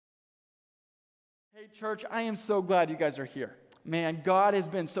Hey, church, I am so glad you guys are here. Man, God has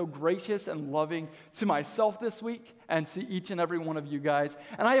been so gracious and loving to myself this week and to each and every one of you guys.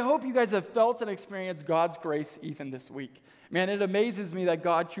 And I hope you guys have felt and experienced God's grace even this week. Man, it amazes me that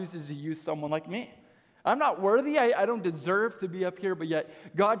God chooses to use someone like me. I'm not worthy. I don't deserve to be up here, but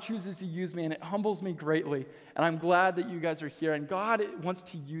yet God chooses to use me, and it humbles me greatly. And I'm glad that you guys are here, and God wants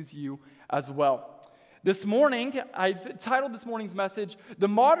to use you as well. This morning, I titled this morning's message, The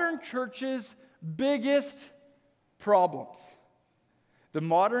Modern Church's Biggest Problems. The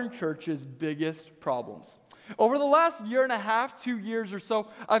modern church's biggest problems. Over the last year and a half, 2 years or so,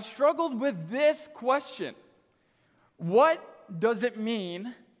 I've struggled with this question. What does it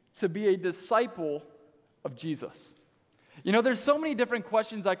mean to be a disciple of Jesus? You know, there's so many different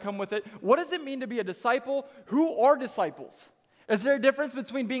questions that come with it. What does it mean to be a disciple? Who are disciples? Is there a difference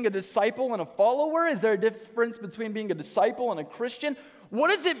between being a disciple and a follower? Is there a difference between being a disciple and a Christian? What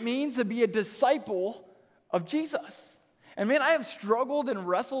does it mean to be a disciple of Jesus? And man, I have struggled and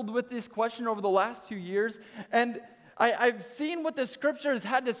wrestled with this question over the last 2 years, and I've seen what the scriptures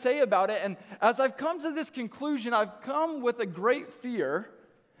had to say about it, and as I've come to this conclusion, I've come with a great fear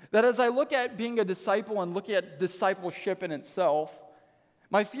that as I look at being a disciple and look at discipleship in itself,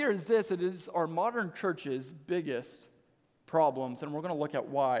 my fear is this: it is our modern church's biggest problems, and we're going to look at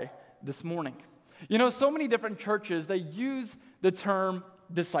why this morning. You know, so many different churches, they use the term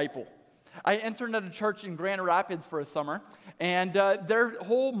disciple. I interned at a church in Grand Rapids for a summer, and their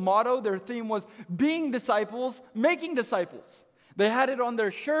whole motto, their theme was being disciples, making disciples. They had it on their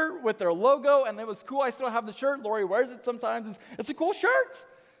shirt with their logo, and it was cool. I still have the shirt. Lori wears it sometimes. It's a cool shirt.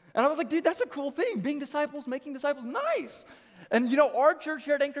 And I was like, dude, that's a cool theme. Being disciples, making disciples, nice. And you know, our church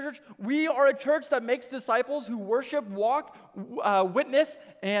here at Anchor Church, we are a church that makes disciples who worship, walk, witness,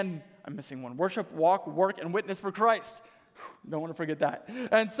 and I'm missing one. Worship, walk, work, and witness for Christ. Don't want to forget that.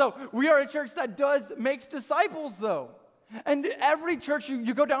 And so we are a church that makes disciples, though. And every church,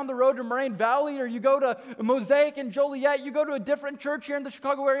 you go down the road to Moraine Valley, or you go to Mosaic and Joliet, you go to a different church here in the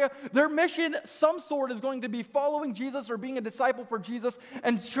Chicago area, their mission, some sort, is going to be following Jesus or being a disciple for Jesus.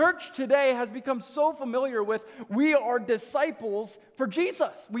 And church today has become so familiar with, we are disciples for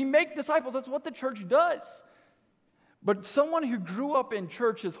Jesus. We make disciples. That's what the church does. But someone who grew up in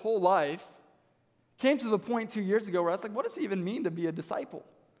church his whole life came to the point 2 years ago where I was like, what does it even mean to be a disciple?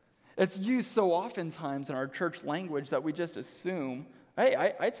 It's used so oftentimes in our church language that we just assume,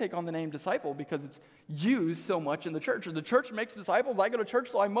 hey, I take on the name disciple because it's used so much in the church. Or the church makes disciples, I go to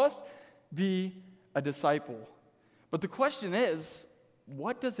church, so I must be a disciple. But the question is,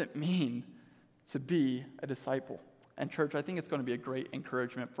 what does it mean to be a disciple? And church, I think it's going to be a great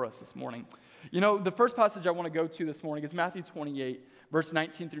encouragement for us this morning. You know, the first passage I want to go to this morning is Matthew 28, verse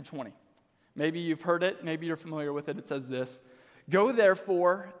 19 through 20. Maybe you've heard it, maybe you're familiar with it. It says this: "Go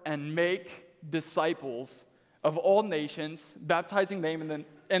therefore and make disciples of all nations, baptizing them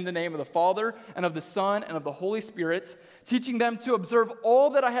in the name of the Father and of the Son and of the Holy Spirit, teaching them to observe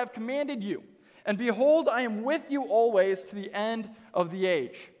all that I have commanded you. And behold, I am with you always to the end of the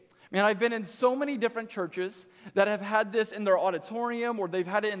age." Man, I've been in so many different churches that have had this in their auditorium, or they've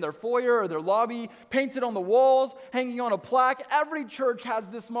had it in their foyer or their lobby, painted on the walls, hanging on a plaque. Every church has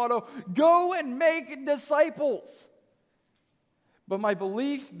this motto: go and make disciples. But my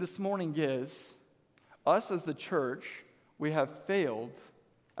belief this morning is, us as the church, we have failed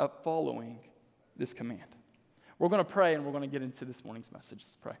at following this command. We're going to pray, and we're going to get into this morning's message.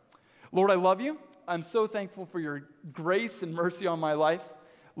 Let's pray. Lord, I love you. I'm so thankful for your grace and mercy on my life.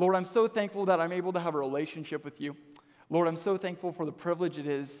 Lord, I'm so thankful that I'm able to have a relationship with you. Lord, I'm so thankful for the privilege it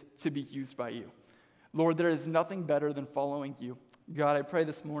is to be used by you. Lord, there is nothing better than following you. God, I pray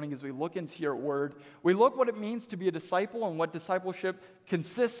this morning as we look into your word, we look what it means to be a disciple and what discipleship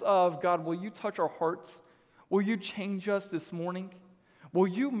consists of. God, will you touch our hearts? Will you change us this morning? Will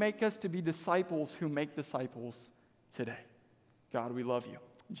you make us to be disciples who make disciples today? God, we love you.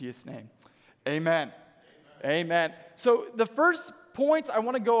 In Jesus' name, amen. Amen. So the first points I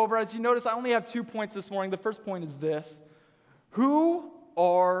want to go over, as you notice, I only have 2 points this morning. The first point is this: who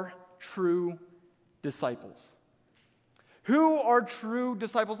are true disciples? Who are true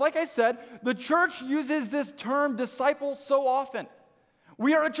disciples? Like I said, the church uses this term disciple so often.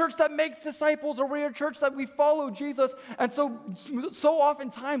 We are a church that makes disciples, or we are a church that we follow Jesus. And so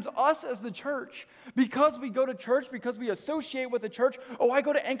oftentimes, us as the church, because we go to church, because we associate with the church, I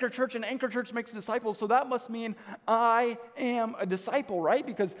go to Anchor Church, and Anchor Church makes disciples, so that must mean I am a disciple, right?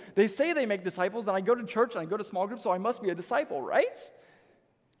 Because they say they make disciples, and I go to church, and I go to small groups, so I must be a disciple, right?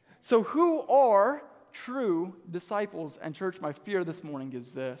 So who are true disciples? And church, my fear this morning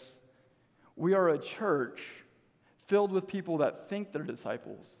is this: we are a church filled with people that think they're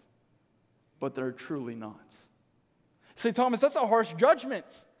disciples, but they're truly not. Say, Thomas, that's a harsh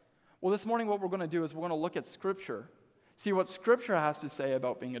judgment. Well, this morning what we're going to do is we're going to look at Scripture, see what Scripture has to say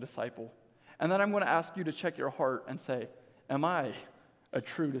about being a disciple. And then I'm going to ask you to check your heart and say, am I a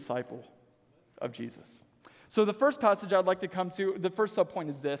true disciple of Jesus? So the first passage I'd like to come to, the first subpoint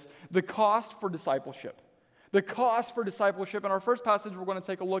is this: the cost for discipleship. The cost for discipleship. And our first passage we're going to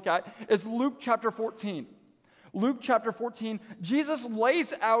take a look at is Luke chapter 14. Luke chapter 14, Jesus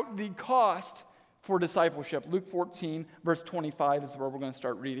lays out the cost for discipleship. Luke 14, verse 25 is where we're going to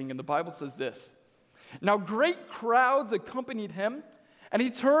start reading. And the Bible says this: Now great crowds accompanied him, and he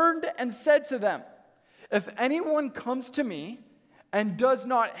turned and said to them, If anyone comes to me and does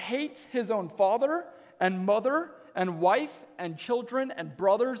not hate his own father and mother and wife and children and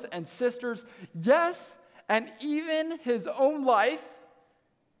brothers and sisters, yes, and even his own life,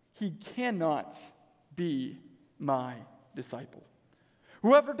 he cannot be my disciple.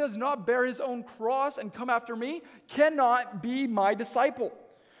 Whoever does not bear his own cross and come after me cannot be my disciple.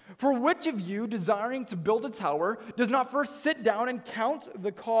 For which of you, desiring to build a tower, does not first sit down and count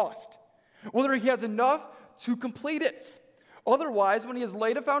the cost, whether he has enough to complete it? Otherwise, when he has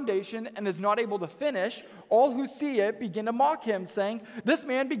laid a foundation and is not able to finish, all who see it begin to mock him, saying, This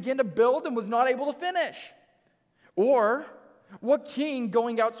man began to build and was not able to finish. Or, what king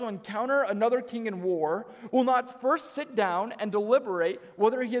going out to encounter another king in war will not first sit down and deliberate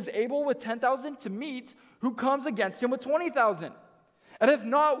whether he is able with 10,000 to meet who comes against him with 20,000? And if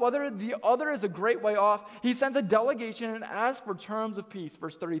not, whether the other is a great way off, he sends a delegation and asks for terms of peace.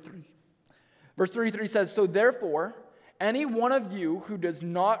 Verse 33. Verse 33 says, So therefore, any one of you who does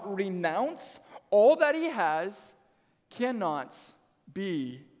not renounce all that he has cannot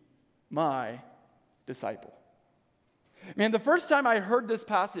be my disciple. Man, the first time I heard this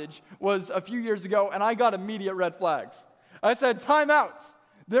passage was a few years ago, and I got immediate red flags. I said, time out.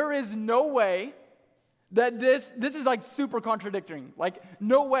 There is no way that this is like super contradicting. Like,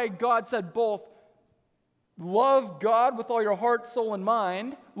 no way God said both, love God with all your heart, soul, and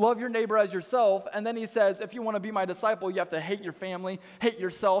mind, love your neighbor as yourself, and then he says, if you want to be my disciple, you have to hate your family, hate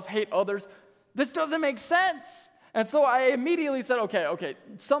yourself, hate others. This doesn't make sense. And so I immediately said, okay,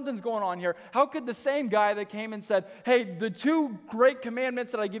 something's going on here. How could the same guy that came and said, hey, the two great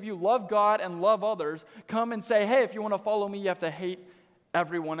commandments that I give you, love God and love others, come and say, hey, if you want to follow me, you have to hate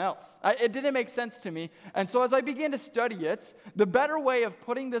everyone else? It didn't make sense to me. And so as I began to study it, the better way of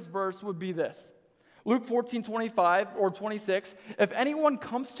putting this verse would be this. Luke 14:25 or 26, if anyone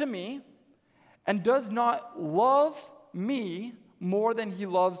comes to me and does not love me more than he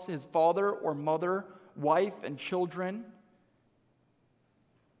loves his father or mother, wife and children,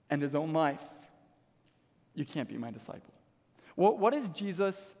 and his own life, you can't be my disciple. What is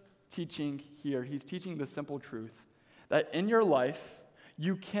Jesus teaching here? He's teaching the simple truth that in your life,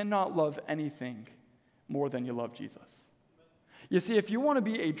 you cannot love anything more than you love Jesus. You see, if you want to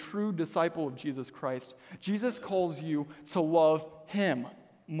be a true disciple of Jesus Christ, Jesus calls you to love him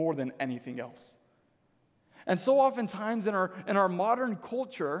more than anything else. And so oftentimes in our modern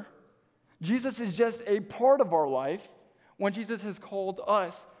culture, Jesus is just a part of our life when Jesus has called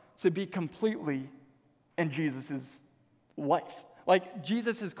us to be completely in Jesus' life. Like,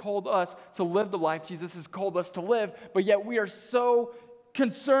 Jesus has called us to live the life Jesus has called us to live, but yet we are so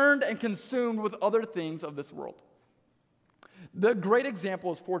concerned and consumed with other things of this world. The great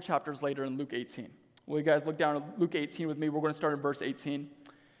example is 4 chapters later in Luke 18. Will you guys look down at Luke 18 with me? We're going to start in verse 18.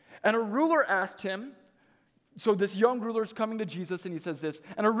 And a ruler asked him, so this young ruler is coming to Jesus, and he says this,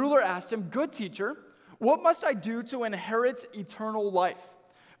 and a ruler asked him, Good teacher, what must I do to inherit eternal life?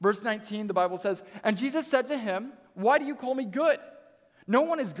 Verse 19, the Bible says, And Jesus said to him, Why do you call me good? No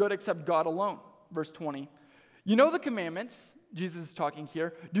one is good except God alone. Verse 20, you know the commandments, Jesus is talking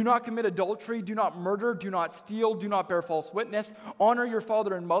here, do not commit adultery, do not murder, do not steal, do not bear false witness, honor your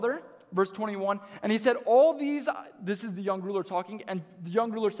father and mother. Verse 21, and he said, all these, this is the young ruler talking, and the young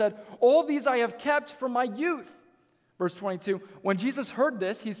ruler said, all these I have kept from my youth. Verse 22, when Jesus heard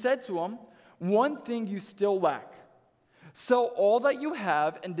this, he said to him, one thing you still lack. Sell all that you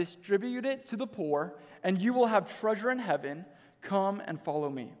have and distribute it to the poor, and you will have treasure in heaven. Come and follow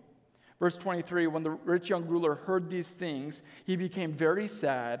me. Verse 23, when the rich young ruler heard these things, he became very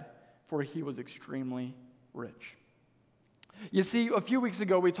sad, for he was extremely rich. You see, a few weeks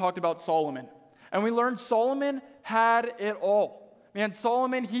ago, we talked about Solomon, and we learned Solomon had it all. Man,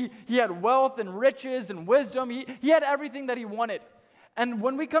 Solomon, he had wealth and riches and wisdom. He had everything that he wanted. And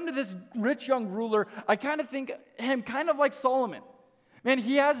when we come to this rich young ruler, I kind of think him kind of like Solomon. Man,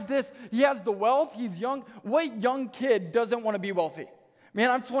 he has the wealth, he's young. What young kid doesn't want to be wealthy? Man,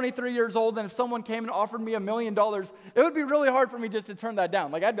 I'm 23 years old, and if someone came and offered me $1 million, it would be really hard for me just to turn that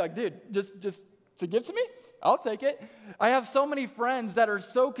down. Like, I'd be like, dude, just to give to me? I'll take it. I have so many friends that are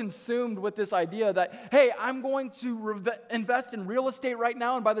so consumed with this idea that, hey, I'm going to invest in real estate right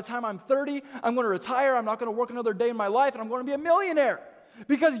now, and by the time I'm 30, I'm going to retire, I'm not going to work another day in my life, and I'm going to be a millionaire.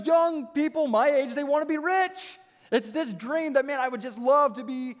 Because young people my age, they want to be rich. It's this dream that, man, I would just love to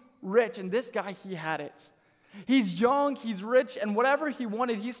be rich. And this guy, he had it. He's young, he's rich, and whatever he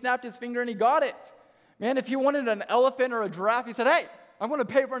wanted, he snapped his finger and he got it. Man, if he wanted an elephant or a giraffe, he said, hey, I'm going to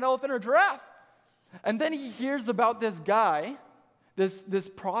pay for an elephant or a giraffe. And then he hears about this guy, this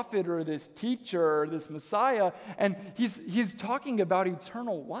prophet or this teacher or this Messiah, and he's talking about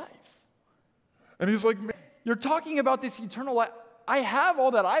eternal life. And he's like, man, you're talking about this eternal life. I have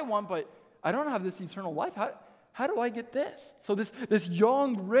all that I want, but I don't have this eternal life. How do I get this? So this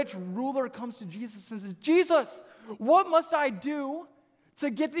young, rich ruler comes to Jesus and says, Jesus, what must I do to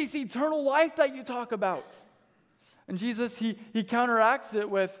get this eternal life that you talk about? And Jesus, he counteracts it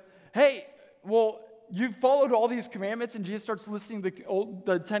with, hey, well, you've followed all these commandments, and Jesus starts listing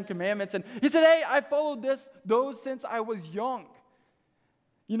the 10 commandments, and he said, hey, I followed those since I was young.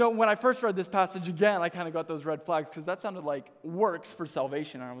 You know, when I first read this passage again, I kind of got those red flags because that sounded like works for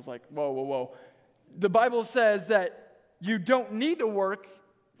salvation, and I was like, whoa. The Bible says that you don't need to work,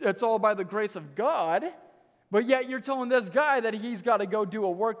 it's all by the grace of God, but yet you're telling this guy that he's got to go do a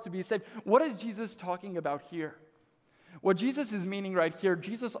work to be saved. What is Jesus talking about here? What Jesus is meaning right here,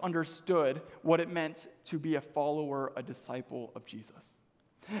 Jesus understood what it meant to be a follower, a disciple of Jesus.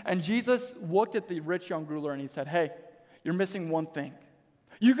 And Jesus looked at the rich young ruler and he said, hey, you're missing one thing.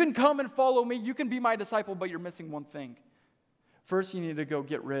 You can come and follow me, you can be my disciple, but you're missing one thing. First, you need to go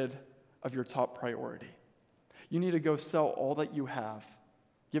get rid of your top priority. You need to go sell all that you have,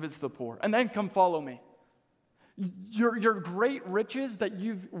 give it to the poor, and then come follow me. Your great riches that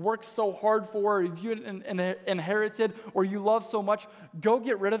you've worked so hard for, or you inherited, or you love so much, go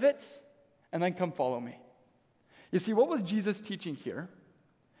get rid of it, and then come follow me. You see, what was Jesus teaching here?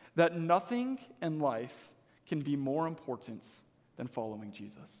 That nothing in life can be more important than following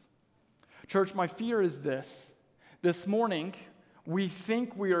Jesus. Church, my fear is this. This morning, we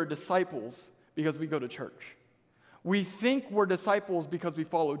think we are disciples because we go to church. We think we're disciples because we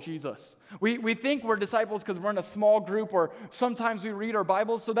follow Jesus. We think we're disciples because we're in a small group, or sometimes we read our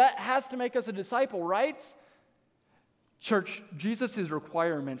Bibles, so that has to make us a disciple, right? Church, Jesus'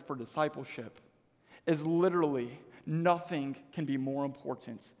 requirement for discipleship is literally nothing can be more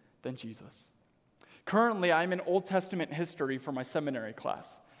important than Jesus. Currently, I'm in Old Testament history for my seminary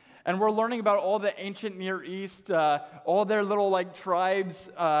class. And we're learning about all the ancient Near East, all their little tribes,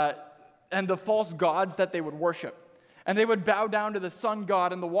 and the false gods that they would worship. And they would bow down to the sun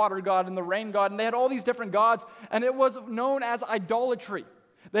god and the water god and the rain god, and they had all these different gods, and it was known as idolatry.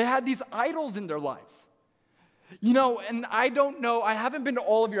 They had these idols in their lives. You know, and I don't know, I haven't been to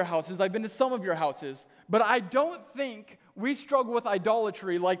all of your houses, I've been to some of your houses, but I don't think we struggle with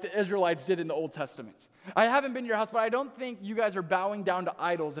idolatry like the Israelites did in the Old Testament. I haven't been to your house, but I don't think you guys are bowing down to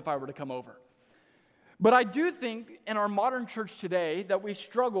idols if I were to come over. But I do think in our modern church today that we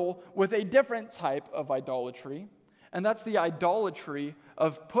struggle with a different type of idolatry, and that's the idolatry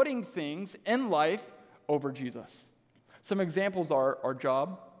of putting things in life over Jesus. Some examples are our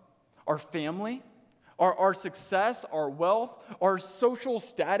job, our family, our success, our wealth, our social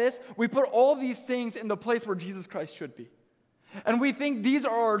status. We put all these things in the place where Jesus Christ should be. And we think these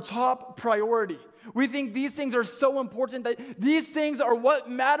are our top priority. We think these things are so important that these things are what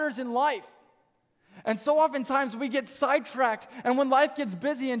matters in life. And so oftentimes we get sidetracked, and when life gets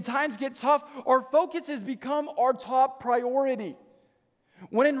busy and times get tough, our focus has become our top priority.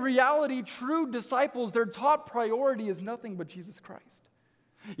 When in reality, true disciples, their top priority is nothing but Jesus Christ.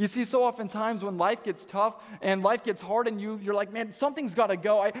 You see, so oftentimes when life gets tough and life gets hard and you're like, man, something's got to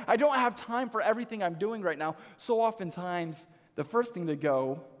go. I don't have time for everything I'm doing right now. So oftentimes, the first thing to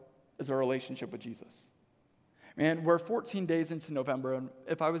go is our relationship with Jesus. Man, we're 14 days into November, and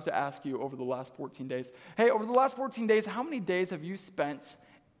if I was to ask you over the last 14 days, hey, over the last 14 days, how many days have you spent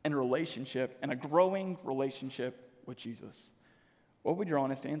in a relationship, in a growing relationship with Jesus? What would your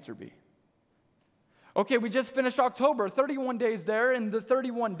honest answer be? Okay, we just finished October, 31 days there. In the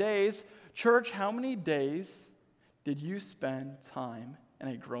 31 days, church, how many days did you spend time in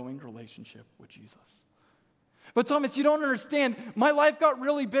a growing relationship with Jesus? But Thomas, you don't understand. My life got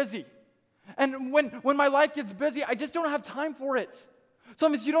really busy. And when my life gets busy, I just don't have time for it.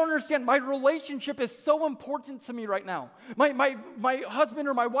 Thomas, you don't understand. My relationship is so important to me right now. My husband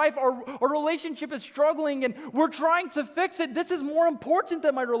or my wife, our relationship is struggling, and we're trying to fix it. This is more important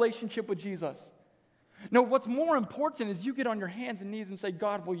than my relationship with Jesus. No, what's more important is you get on your hands and knees and say,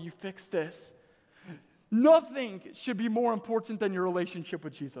 God, will you fix this? Nothing should be more important than your relationship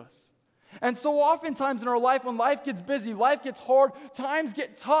with Jesus. And so oftentimes in our life, when life gets busy, life gets hard, times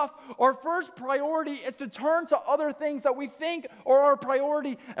get tough, our first priority is to turn to other things that we think are our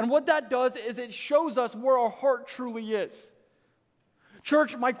priority. And what that does is it shows us where our heart truly is.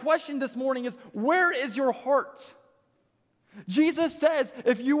 Church, my question this morning is, where is your heart? Jesus says,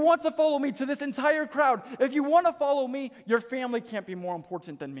 if you want to follow me, to this entire crowd, if you want to follow me, your family can't be more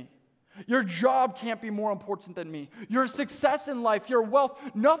important than me. Your job can't be more important than me. Your success in life, your wealth,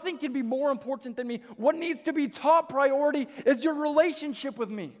 nothing can be more important than me. What needs to be top priority is your relationship with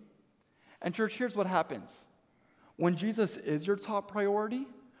me. And church, here's what happens. When Jesus is your top priority,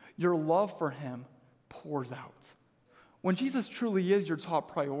 your love for him pours out. When Jesus truly is your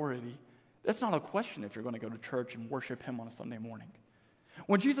top priority, that's not a question if you're going to go to church and worship him on a Sunday morning.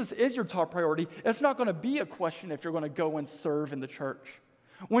 When Jesus is your top priority, it's not going to be a question if you're going to go and serve in the church.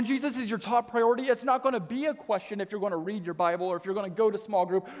 When Jesus is your top priority, it's not going to be a question if you're going to read your Bible or if you're going to go to small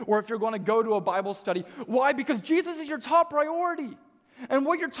group or if you're going to go to a Bible study. Why? Because Jesus is your top priority. And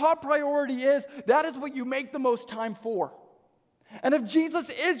what your top priority is, that is what you make the most time for. And if Jesus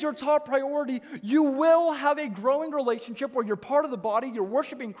is your top priority, you will have a growing relationship where you're part of the body, you're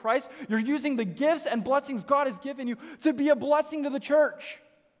worshiping Christ, you're using the gifts and blessings God has given you to be a blessing to the church.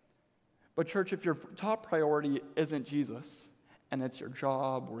 But church, if your top priority isn't Jesus, and it's your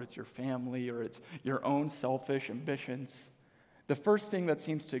job, or it's your family, or it's your own selfish ambitions, the first thing that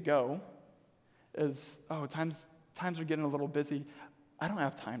seems to go is, times are getting a little busy. I don't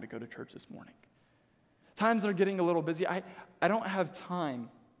have time to go to church this morning. Times are getting a little busy. I don't have time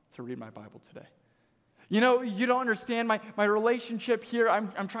to read my Bible today. You don't understand my relationship here.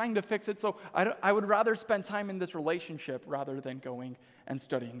 I'm trying to fix it, so I would rather spend time in this relationship rather than going and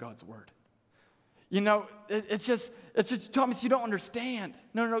studying God's Word. It's just, Thomas, you don't understand.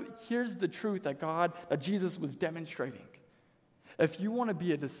 No, here's the truth that Jesus was demonstrating. If you want to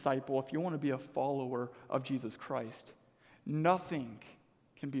be a disciple, if you want to be a follower of Jesus Christ, nothing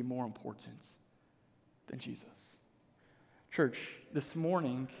can be more important than Jesus. Church, this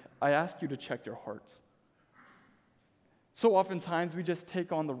morning, I ask you to check your hearts. So oftentimes, we just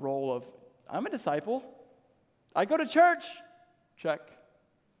take on the role of, I'm a disciple. I go to church. Check.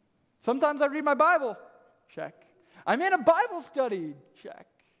 Sometimes I read my Bible. Check. I'm in a Bible study. Check.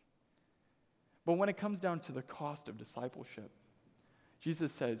 But when it comes down to the cost of discipleship,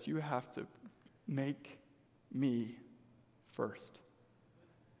 Jesus says, you have to make me first.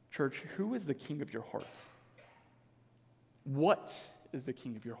 Church, who is the king of your hearts? What is the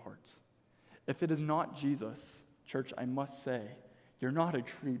king of your hearts? If it is not Jesus, church, I must say, you're not a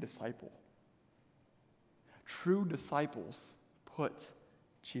true disciple. True disciples put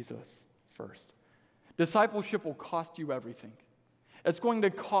Jesus first. Discipleship will cost you everything. It's going to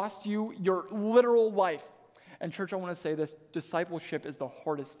cost you your literal life. And church, I want to say this, discipleship is the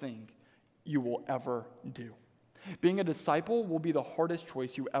hardest thing you will ever do. Being a disciple will be the hardest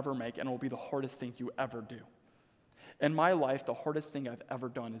choice you ever make, and it will be the hardest thing you ever do. In my life, the hardest thing I've ever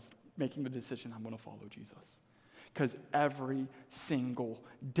done is making the decision I'm going to follow Jesus. Because every single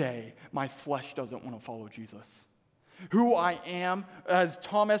day, my flesh doesn't want to follow Jesus. Who I am, as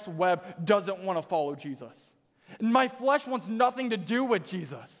Thomas Webb, doesn't want to follow Jesus. And my flesh wants nothing to do with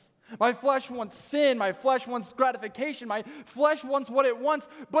Jesus. My flesh wants sin. My flesh wants gratification. My flesh wants what it wants.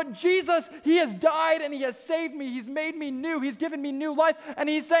 But Jesus, he has died and he has saved me. He's made me new. He's given me new life. And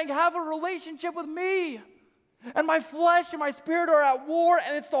he's saying, have a relationship with me. And my flesh and my spirit are at war.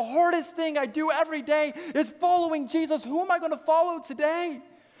 And it's the hardest thing I do every day is following Jesus. Who am I going to follow today?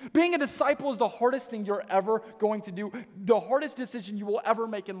 Being a disciple is the hardest thing you're ever going to do. The hardest decision you will ever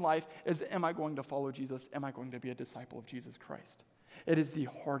make in life is, am I going to follow Jesus? Am I going to be a disciple of Jesus Christ? It is the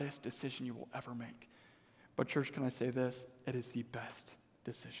hardest decision you will ever make. But church, can I say this? It is the best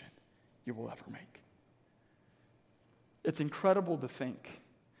decision you will ever make. It's incredible to think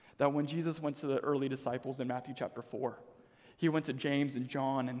that when Jesus went to the early disciples in Matthew chapter 4, he went to James and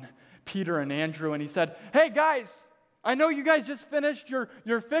John and Peter and Andrew and he said, hey guys, I know you guys just finished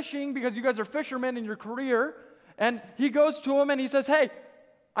your fishing because you guys are fishermen in your career. And he goes to them and he says, hey,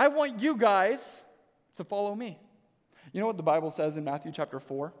 I want you guys to follow me. You know what the Bible says in Matthew chapter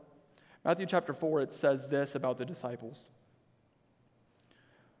 4? Matthew chapter 4, it says this about the disciples.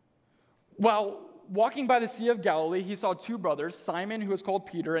 While walking by the Sea of Galilee, he saw two brothers, Simon, who was called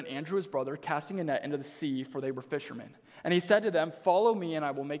Peter, and Andrew, his brother, casting a net into the sea, for they were fishermen. And he said to them, follow me, and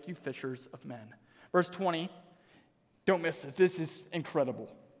I will make you fishers of men. Verse 20, don't miss it. This is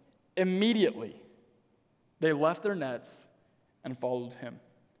incredible. Immediately, they left their nets and followed him.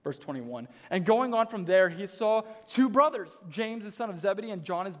 Verse 21. And going on from there, he saw two brothers, James the son of Zebedee and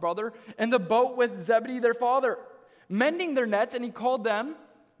John his brother, in the boat with Zebedee their father, mending their nets, and he called them.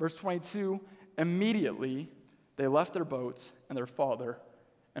 Verse 22. Immediately they left their boats and their father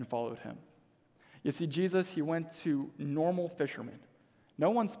and followed him. You see, Jesus, he went to normal fishermen. No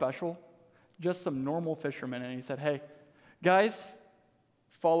one special, just some normal fishermen. And he said, hey, guys,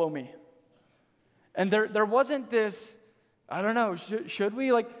 follow me. And there wasn't this, I don't know, should we?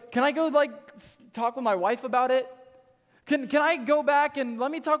 Can I go, talk with my wife about it? Can I go back and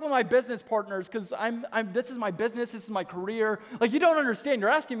let me talk with my business partners because this is my business, this is my career. You don't understand. You're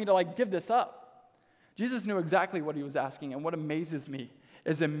asking me to, give this up. Jesus knew exactly what he was asking, and what amazes me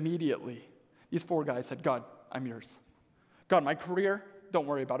is immediately these four guys said, God, I'm yours. God, my career, don't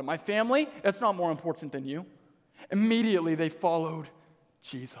worry about it. My family, it's not more important than you. Immediately they followed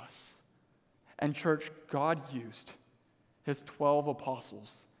Jesus. And church, God used his 12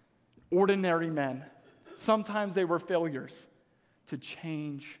 apostles, ordinary men, sometimes they were failures, to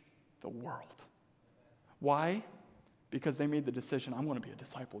change the world. Why? Because they made the decision, I'm going to be a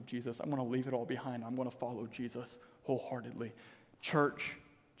disciple of Jesus. I'm going to leave it all behind. I'm going to follow Jesus wholeheartedly. Church,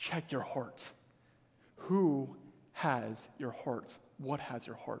 check your heart. Who has your heart? What has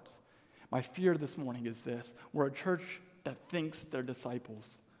your heart? My fear this morning is this. We're a church that thinks they're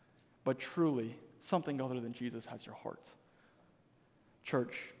disciples, but truly, something other than Jesus has your heart.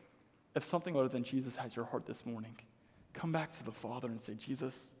 Church, if something other than Jesus has your heart this morning, come back to the Father and say,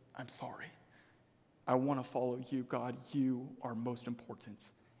 Jesus, I'm sorry. I want to follow you, God. You are most important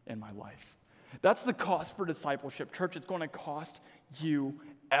in my life. That's the cost for discipleship. Church, it's going to cost you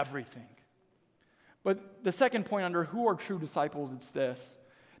everything. But the second point under who are true disciples, it's this.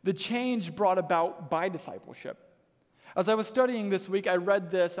 The change brought about by discipleship. As I was studying this week, I read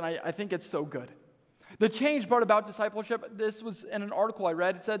this, and I think it's so good. The change brought about discipleship, this was in an article I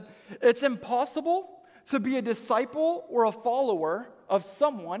read. It said, it's impossible to be a disciple or a follower of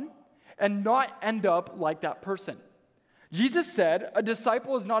someone and not end up like that person. Jesus said, a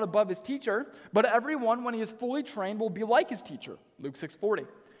disciple is not above his teacher, but everyone, when he is fully trained, will be like his teacher. Luke 6:40.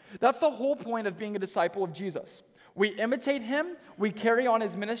 That's the whole point of being a disciple of Jesus. We imitate him, we carry on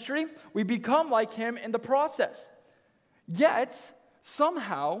his ministry, we become like him in the process. Yet,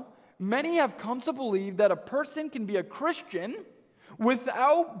 somehow, many have come to believe that a person can be a Christian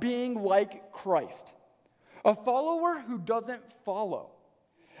without being like Christ. A follower who doesn't follow.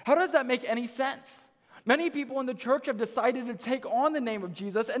 How does that make any sense? Many people in the church have decided to take on the name of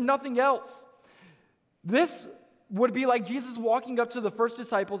Jesus and nothing else. This would be like Jesus walking up to the first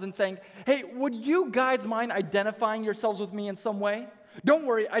disciples and saying, hey, would you guys mind identifying yourselves with me in some way? Don't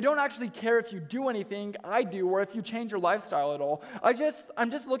worry, I don't actually care if you do anything I do or if you change your lifestyle at all.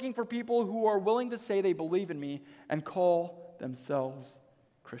 I'm just looking for people who are willing to say they believe in me and call themselves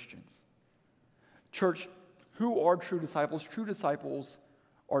Christians. Church, who are true disciples? True disciples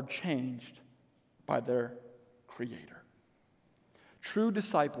are changed by their Creator. True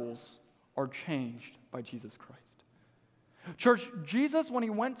disciples are changed by Jesus Christ. Church, Jesus, when he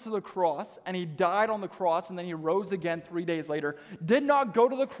went to the cross and he died on the cross and then he rose again 3 days later, did not go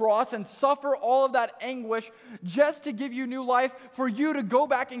to the cross and suffer all of that anguish just to give you new life for you to go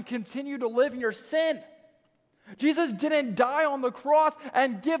back and continue to live in your sin. Jesus didn't die on the cross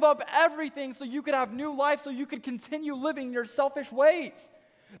and give up everything so you could have new life, so you could continue living in your selfish ways.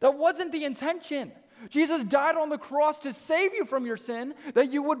 That wasn't the intention. Jesus died on the cross to save you from your sin,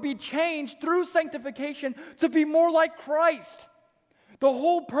 that you would be changed through sanctification to be more like Christ. The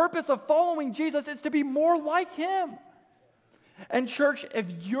whole purpose of following Jesus is to be more like him. And church, if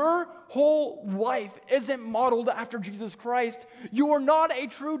your whole life isn't modeled after Jesus Christ, you are not a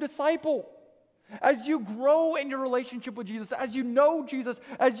true disciple. As you grow in your relationship with Jesus, as you know Jesus,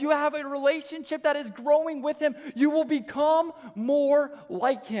 as you have a relationship that is growing with him, you will become more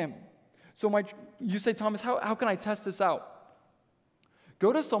like him. So you say, Thomas, how can I test this out?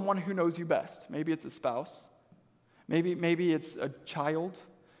 Go to someone who knows you best. Maybe it's a spouse. Maybe it's a child.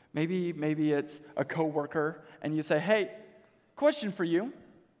 Maybe it's a coworker. And you say, hey, question for you.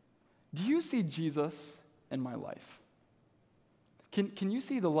 Do you see Jesus in my life? Can you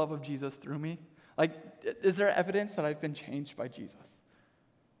see the love of Jesus through me? Is there evidence that I've been changed by Jesus?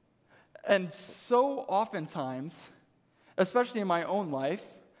 And so oftentimes, especially in my own life,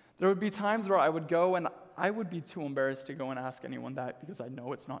 there would be times where I would go and I would be too embarrassed to go and ask anyone that because I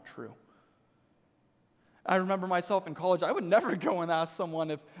know it's not true. I remember myself in college, I would never go and ask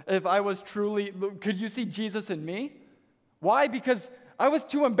someone if I was truly, could you see Jesus in me? Why? Because I was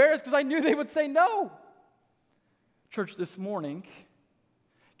too embarrassed because I knew they would say no. Church, this morning,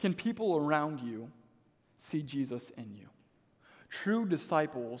 can people around you see Jesus in you? True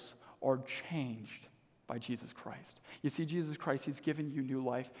disciples are changed by Jesus Christ. You see, Jesus Christ, he's given you new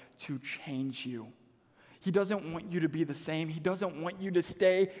life to change you. He doesn't want you to be the same. He doesn't want you to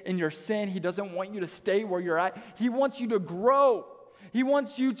stay in your sin. He doesn't want you to stay where you're at. He wants you to grow. He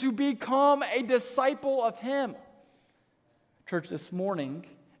wants you to become a disciple of him. Church, this morning,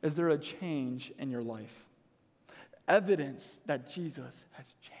 is there a change in your life? Evidence that Jesus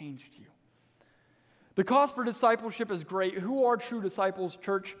has changed you. The cost for discipleship is great. Who are true disciples,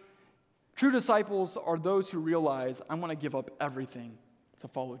 church? True disciples are those who realize, I want to give up everything to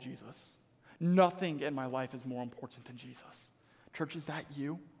follow Jesus. Nothing in my life is more important than Jesus. Church, is that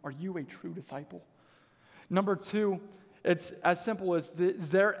you? Are you a true disciple? Number two, it's as simple as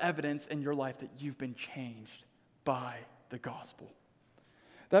is there evidence in your life that you've been changed by the gospel?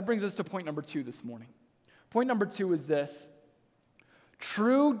 That brings us to point number 2 this morning. Point number 2 is this: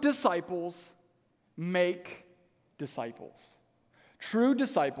 true disciples make disciples. True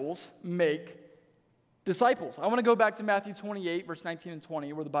disciples make disciples. I want to go back to Matthew 28, verse 19 and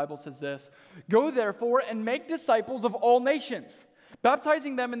 20, where the Bible says this: "Go therefore and make disciples of all nations,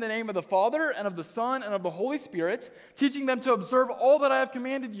 baptizing them in the name of the Father and of the Son and of the Holy Spirit, teaching them to observe all that I have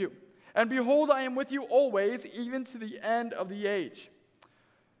commanded you. And behold, I am with you always, even to the end of the age."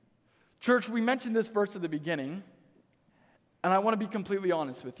 Church, we mentioned this verse at the beginning, and I want to be completely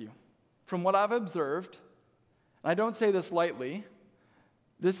honest with you. From what I've observed, and I don't say this lightly,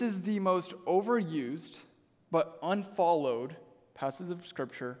 this is the most overused but unfollowed passage of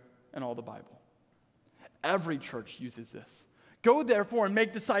Scripture in all the Bible. Every church uses this. Go therefore and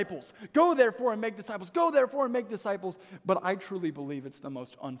make disciples. Go therefore and make disciples. Go therefore and make disciples. But I truly believe it's the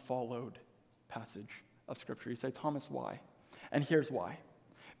most unfollowed passage of Scripture. You say, Thomas, why? And here's why.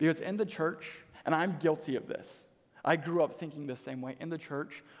 Because in the church, and I'm guilty of this, I grew up thinking the same way. In the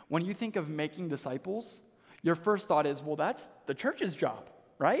church, when you think of making disciples, your first thought is, well, that's the church's job,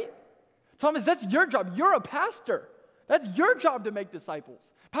 right? Thomas, that's your job. You're a pastor. That's your job to make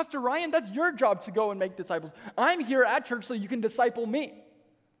disciples. Pastor Ryan, that's your job to go and make disciples. I'm here at church so you can disciple me.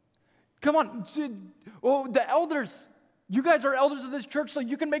 Come on. Oh, the elders. You guys are elders of this church so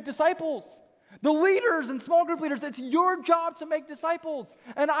you can make disciples. The leaders and small group leaders, it's your job to make disciples.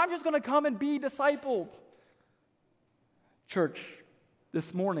 And I'm just going to come and be discipled. Church,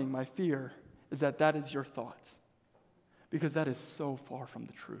 this morning, my fear is that that is your thoughts, because that is so far from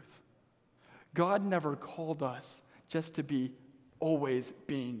the truth. God never called us just to be always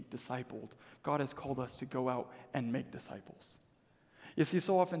being discipled. God has called us to go out and make disciples. You see,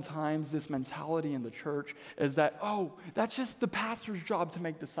 so oftentimes this mentality in the church is that, oh, that's just the pastor's job to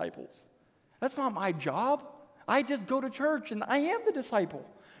make disciples. That's not my job. I just go to church and I am the disciple.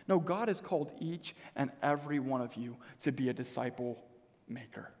 No, God has called each and every one of you to be a disciple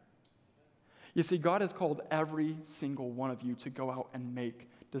maker. You see, God has called every single one of you to go out and make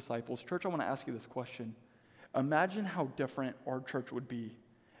disciples. Church, I want to ask you this question. Imagine how different our church would be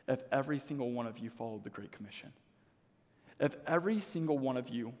if every single one of you followed the Great Commission. If every single one of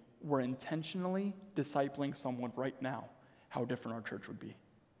you were intentionally discipling someone right now, how different our church would be.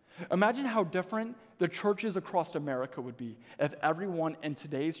 Imagine how different the churches across America would be if everyone in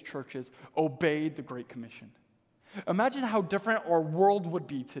today's churches obeyed the Great Commission. Imagine how different our world would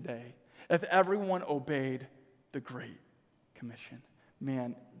be today if everyone obeyed the Great Commission.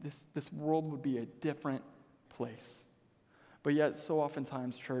 Man, this world would be a different place. But yet, so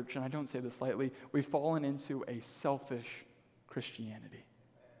oftentimes, church, and I don't say this lightly, we've fallen into a selfish Christianity.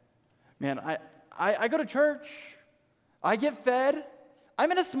 Man, I go to church. I get fed.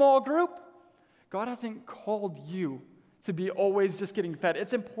 I'm in a small group. God hasn't called you to be always just getting fed.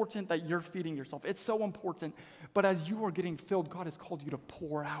 It's important that you're feeding yourself. It's so important. But as you are getting filled, God has called you to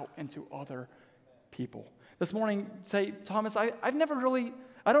pour out into other people. This morning, say, Thomas, I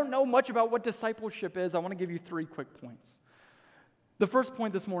don't know much about what discipleship is. I want to give you 3 quick points. The first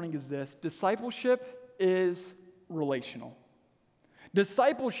point this morning is this: discipleship is relational.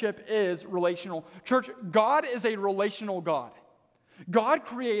 Discipleship is relational. Church, God is a relational God. God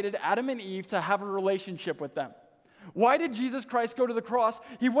created Adam and Eve to have a relationship with them. Why did Jesus Christ go to the cross?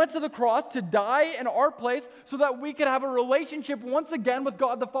 He went to the cross to die in our place so that we could have a relationship once again with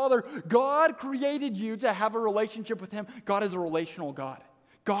God the Father. God created you to have a relationship with Him. God is a relational God.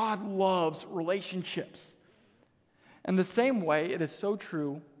 God loves relationships. And the same way, it is so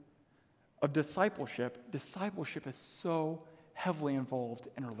true of discipleship. Discipleship is so heavily involved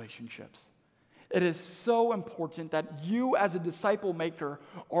in relationships. It is so important that you as a disciple maker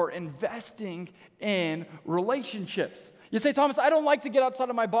are investing in relationships. You say, Thomas, I don't like to get outside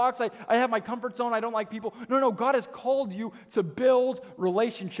of my box. I have my comfort zone. I don't like people. No, God has called you to build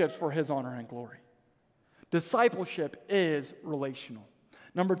relationships for His honor and glory. Discipleship is relational.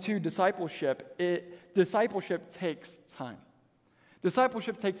 Number two, discipleship takes time.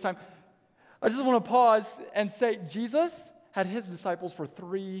 Discipleship takes time. I just want to pause and say Jesus had his disciples for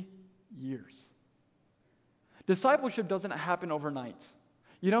 3 years. Discipleship doesn't happen overnight.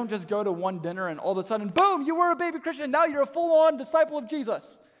 You don't just go to one dinner and all of a sudden, boom, you were a baby Christian, now you're a full-on disciple of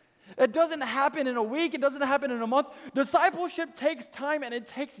Jesus. It doesn't happen in a week, it doesn't happen in a month. Discipleship takes time and it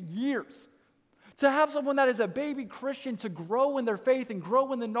takes years. To have someone that is a baby Christian to grow in their faith and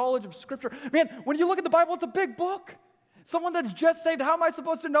grow in the knowledge of Scripture. Man, when you look at the Bible, it's a big book. Someone that's just saved, how am I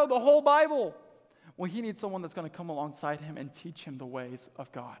supposed to know the whole Bible? Well, he needs someone that's going to come alongside him and teach him the ways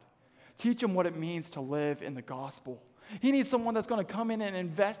of God. Teach him what it means to live in the gospel. He needs someone that's going to come in and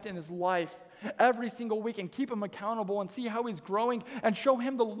invest in his life every single week and keep him accountable and see how he's growing and show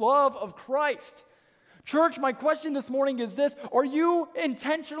him the love of Christ. Church, my question this morning is this: are you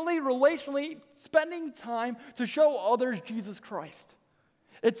intentionally, relationally spending time to show others Jesus Christ?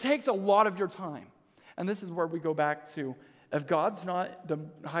 It takes a lot of your time. And this is where we go back to, if God's not the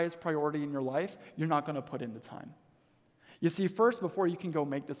highest priority in your life, you're not going to put in the time. You see, first, before you can go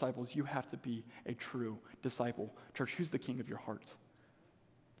make disciples, you have to be a true disciple. Church, who's the king of your heart?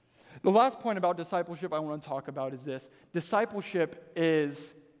 The last point about discipleship I want to talk about is this: discipleship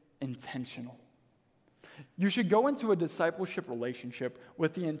is intentional. You should go into a discipleship relationship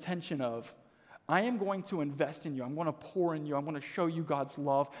with the intention of, I am going to invest in you. I'm going to pour in you. I'm going to show you God's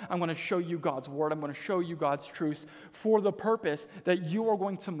love. I'm going to show you God's word. I'm going to show you God's truths for the purpose that you are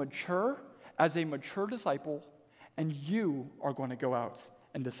going to mature as a mature disciple, and you are going to go out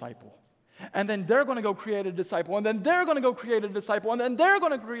and disciple. And then they're going to go create a disciple, and then they're going to go create a disciple, and then they're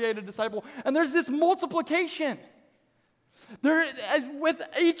going to create a disciple. And there's this multiplication. With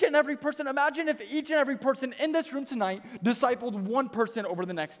each and every person, imagine if each and every person in this room tonight discipled one person over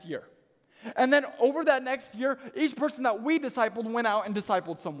the next year. And then over that next year, each person that we discipled went out and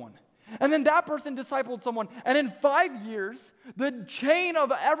discipled someone. And then that person discipled someone. And in 5 years, the chain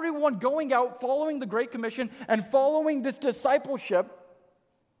of everyone going out, following the Great Commission and following this discipleship,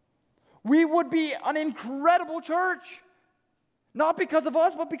 we would be an incredible church. Not because of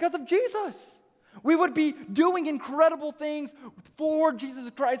us, but because of Jesus. We would be doing incredible things for Jesus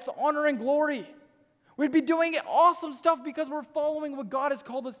Christ's honor and glory. We'd be doing awesome stuff because we're following what God has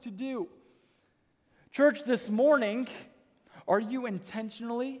called us to do. Church, this morning, are you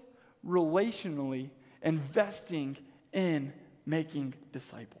intentionally, relationally investing in making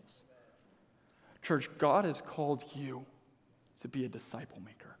disciples? Church, God has called you to be a disciple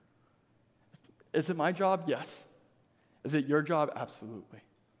maker. Is it my job? Yes. Is it your job? Absolutely.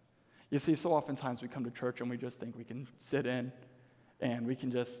 You see, so oftentimes we come to church and we just think we can sit in and we can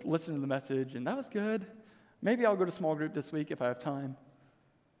just listen to the message, and that was good. Maybe I'll go to small group this week if I have time.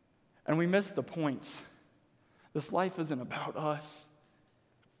 And we miss the point. This life isn't about us.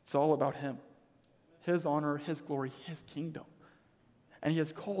 It's all about Him. His honor, His glory, His kingdom. And He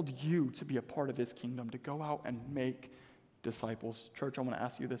has called you to be a part of His kingdom, to go out and make disciples. Church, I want to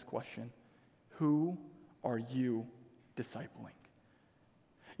ask you this question. Who are you discipling?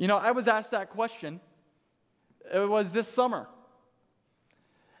 You know, I was asked that question. It was this summer.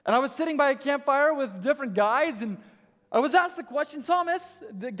 And I was sitting by a campfire with different guys, and I was asked the question, Thomas,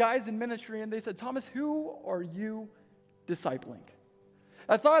 the guys in ministry, and they said, Thomas, who are you discipling?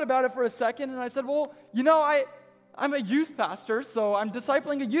 I thought about it for a second, and I said, well, you know, I'm a youth pastor, so I'm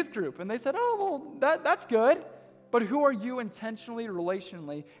discipling a youth group. And they said, oh, well, that's good. But who are you intentionally,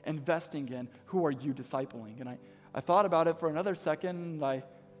 relationally investing in? Who are you discipling? And I thought about it for another second, and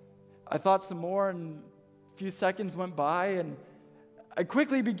I thought some more, and a few seconds went by, and I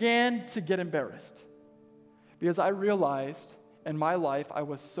quickly began to get embarrassed because I realized in my life I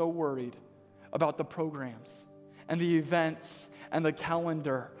was so worried about the programs and the events and the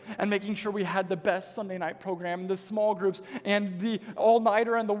calendar and making sure we had the best Sunday night program, the small groups, and the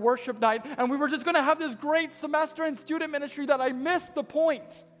all-nighter and the worship night, and we were just going to have this great semester in student ministry that I missed the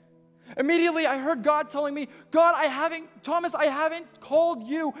point. Immediately, I heard God telling me, Thomas, I haven't called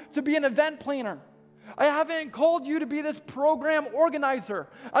you to be an event planner. I haven't called you to be this program organizer.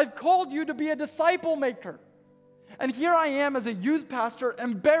 I've called you to be a disciple maker. And here I am as a youth pastor,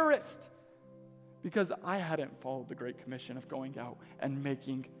 embarrassed because I hadn't followed the Great Commission of going out and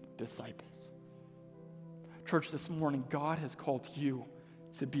making disciples. Church, this morning, God has called you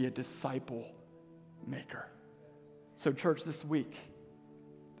to be a disciple maker. So, church, this week,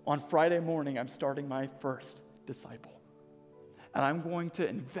 on Friday morning, I'm starting my first disciple. And I'm going to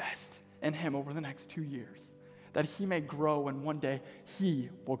invest in him over the next 2 years, that he may grow, and one day he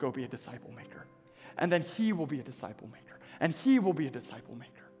will go be a disciple maker. And then he will be a disciple maker. And he will be a disciple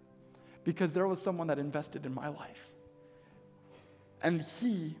maker. because there was someone that invested in my life. And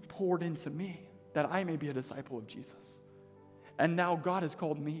he poured into me that I may be a disciple of Jesus. And now God has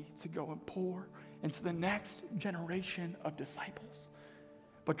called me to go and pour into the next generation of disciples.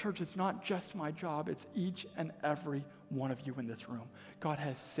 But church, it's not just my job, it's each and every one of you in this room. God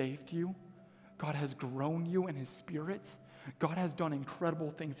has saved you. God has grown you in his spirit. God has done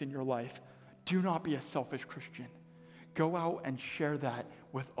incredible things in your life. Do not be a selfish Christian. Go out and share that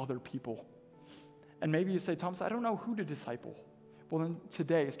with other people. And maybe you say, Thomas, I don't know who to disciple. Well, then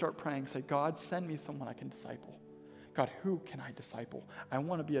today, start praying. Say, God, send me someone I can disciple. God, who can I disciple? I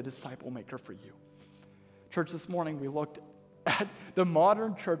want to be a disciple maker for you. Church, this morning we looked at the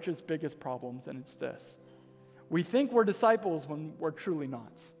modern church's biggest problems, and it's this. We think we're disciples when we're truly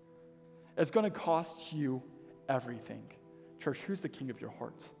not. It's going to cost you everything. Church, who's the king of your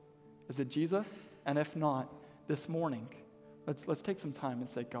heart? Is it Jesus? And if not, this morning, let's take some time and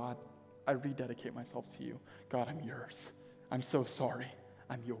say, God, I rededicate myself to you. God, I'm yours. I'm so sorry.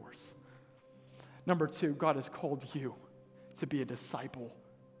 I'm yours. Number 2, God has called you to be a disciple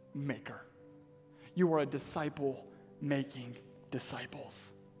maker. You are a disciple making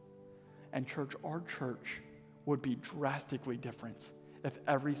disciples. And church, our church would be drastically different if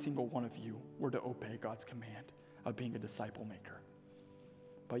every single one of you were to obey God's command of being a disciple maker.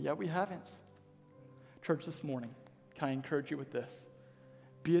 But yet we haven't. Church, this morning, can I encourage you with this?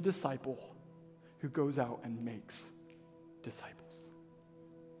 Be a disciple who goes out and makes disciples.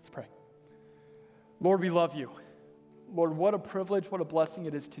 Let's pray. Lord, we love you. Lord, what a privilege, what a blessing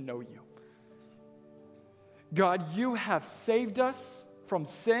it is to know you. God, you have saved us from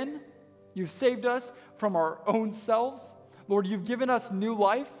sin. You've saved us from our own selves. Lord, you've given us new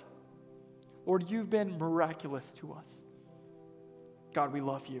life. Lord, you've been miraculous to us. God, we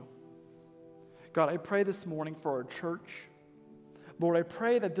love you. God, I pray this morning for our church. Lord, I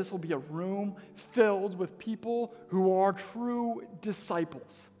pray that this will be a room filled with people who are true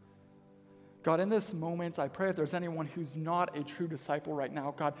disciples. God, in this moment, I pray if there's anyone who's not a true disciple right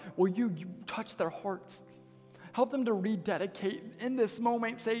now, God, will you touch their hearts? Help them to rededicate in this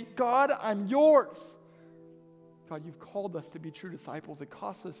moment. Say, God, I'm yours. God, you've called us to be true disciples. It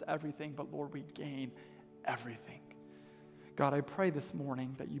costs us everything, but Lord, we gain everything. God, I pray this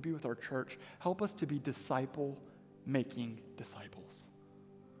morning that you be with our church. Help us to be disciple-making disciples.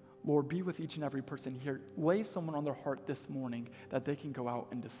 Lord, be with each and every person here. Lay someone on their heart this morning that they can go out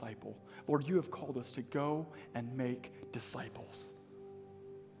and disciple. Lord, you have called us to go and make disciples.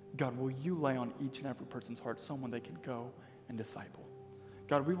 God, will you lay on each and every person's heart someone they can go and disciple?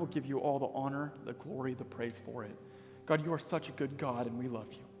 God, we will give you all the honor, the glory, the praise for it. God, you are such a good God, and we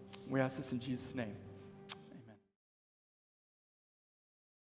love you. We ask this in Jesus' name.